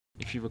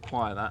if you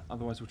require that.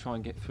 Otherwise, we'll try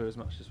and get through as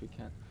much as we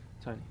can.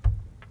 Tony.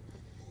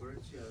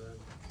 Maurizio,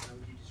 how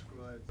would you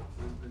describe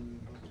Ruben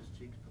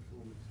Loftus-Cheek's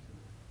performance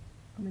tonight?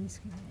 Come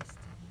descriveresti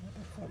la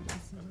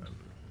performance?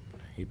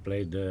 He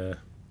played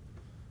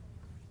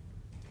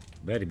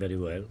very, very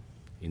well.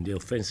 In the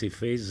offensive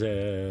phase,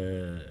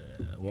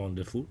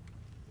 wonderful.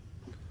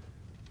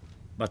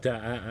 But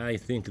I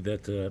think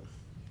that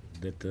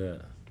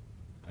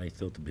I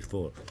thought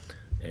before.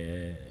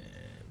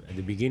 At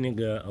the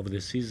beginning of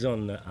the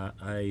season,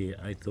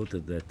 I thought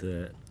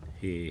that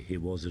he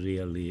was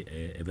really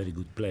a very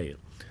good player.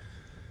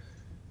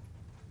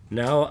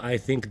 Now I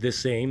think the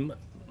same,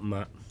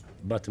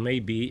 but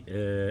maybe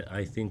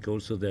I think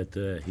also that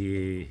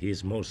he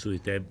is more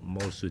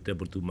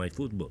suitable to my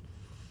football.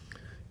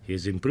 He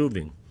is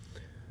improving.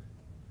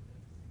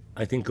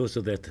 I think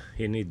also that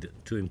he needs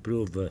to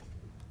improve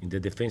in the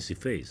defensive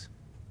phase.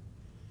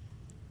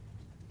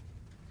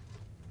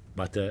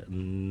 But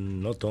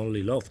not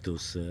only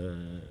Loftus.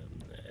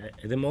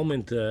 At the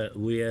moment,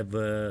 we have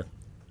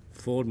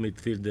 4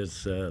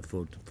 midfielders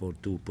for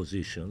 2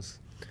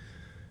 positions,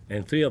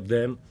 and 3 of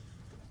them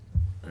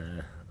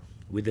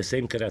with the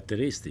same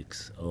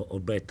characteristics, or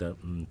better,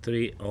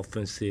 3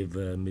 offensive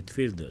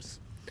midfielders.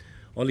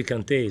 Only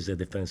Kanté is a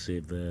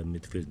defensive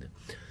midfielder.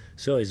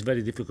 So it's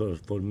very difficult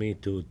for me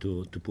to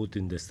put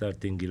in the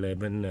starting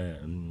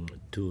 11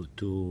 two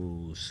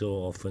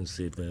so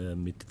offensive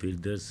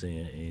midfielders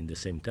in the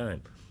same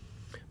time.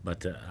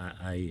 But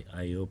I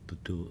hope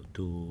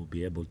to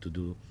be able to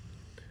do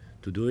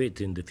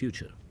it in the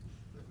future.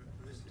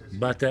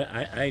 But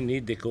I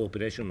need the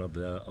cooperation of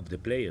the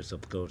players,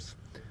 of course.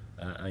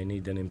 I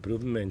need an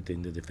improvement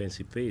in the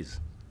defensive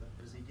phase.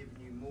 Has he given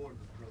you more of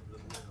a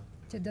problem now?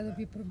 Ti ha dato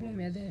più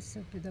problemi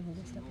adesso, più dopo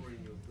questa More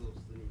in your thoughts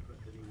than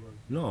he was?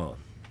 No,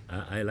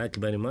 I like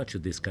very much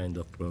this kind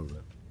of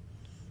problem.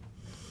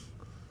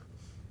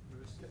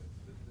 There's an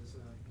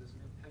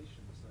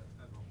impatience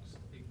amongst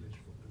English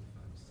football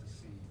fans to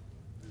see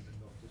Ruben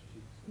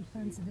Loftus-Cheek. I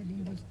fans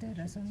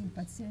dell'Inghilterra sono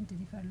impazienti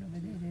di farlo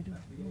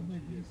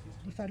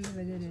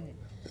vedere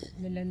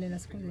nella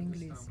squadra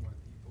inglese.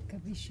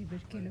 Capisci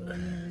perché lo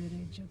vogliono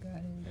vedere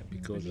giocare?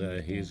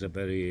 Because he is a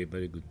very,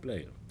 very good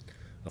player,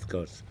 of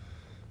course.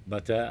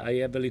 But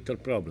I have a little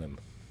problem.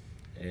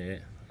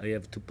 I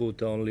have to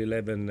put only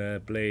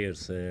 11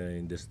 players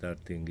in the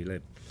starting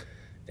 11,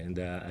 and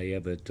I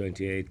have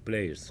 28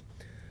 players.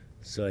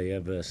 So I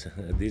have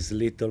this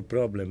little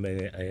problem.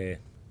 I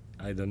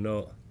don't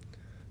know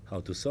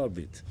how to solve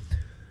it.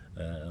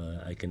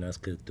 I can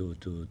ask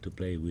to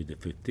play with the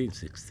 15,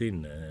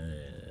 16,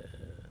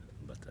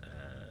 but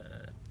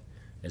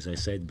as I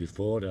said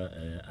before,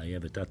 I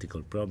have a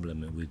tactical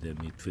problem with the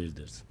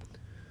midfielders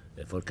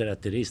for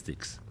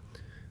characteristics.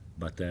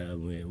 But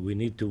we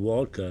need to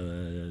work.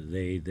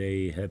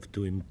 They have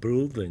to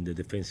improve in the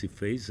defensive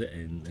phase,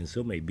 and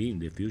so maybe in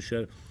the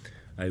future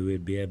I will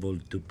be able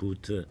to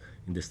put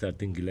in the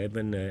starting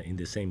 11 in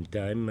the same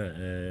time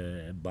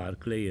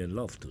Barkley and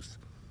Loftus.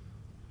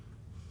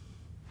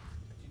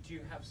 Do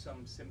you have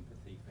some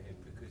sympathy for him,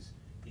 because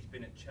he's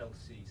been at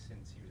Chelsea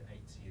since he was 8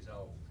 years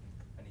old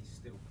and he's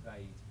still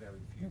played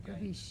very few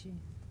games?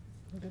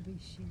 Lo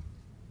capisci?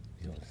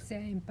 Se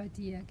hai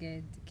empatia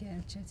che è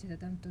al Chelsea da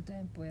tanto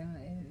tempo e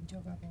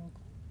gioca poco.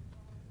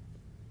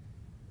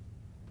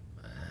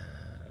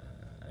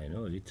 I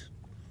know it.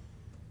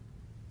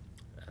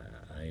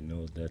 I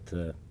know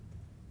that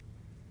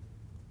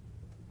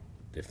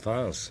the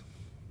fans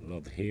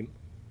love him,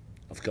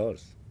 of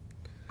course,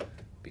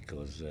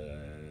 because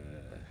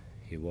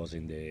he was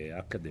in the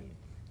academy,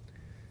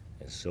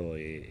 and so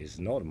it's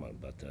normal.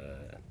 But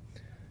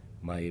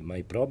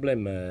my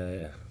problem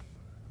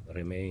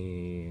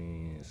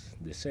remains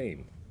the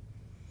same.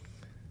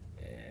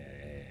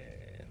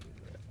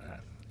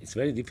 It's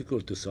very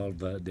difficult to solve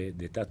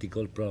the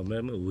tactical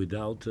problem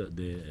without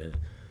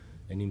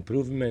an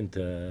improvement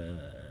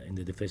in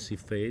the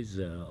defensive phase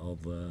of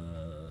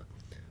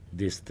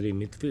these 3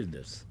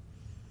 midfielders.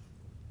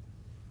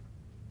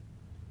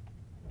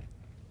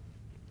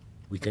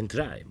 We can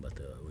try, but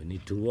we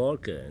need to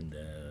work, and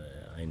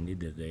I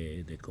need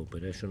the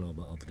cooperation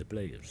of the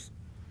players.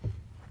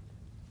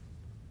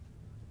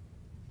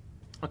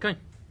 Okay,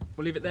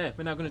 we'll leave it there.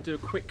 We're now going to do a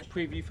quick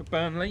preview for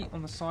Burnley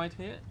on the side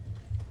here.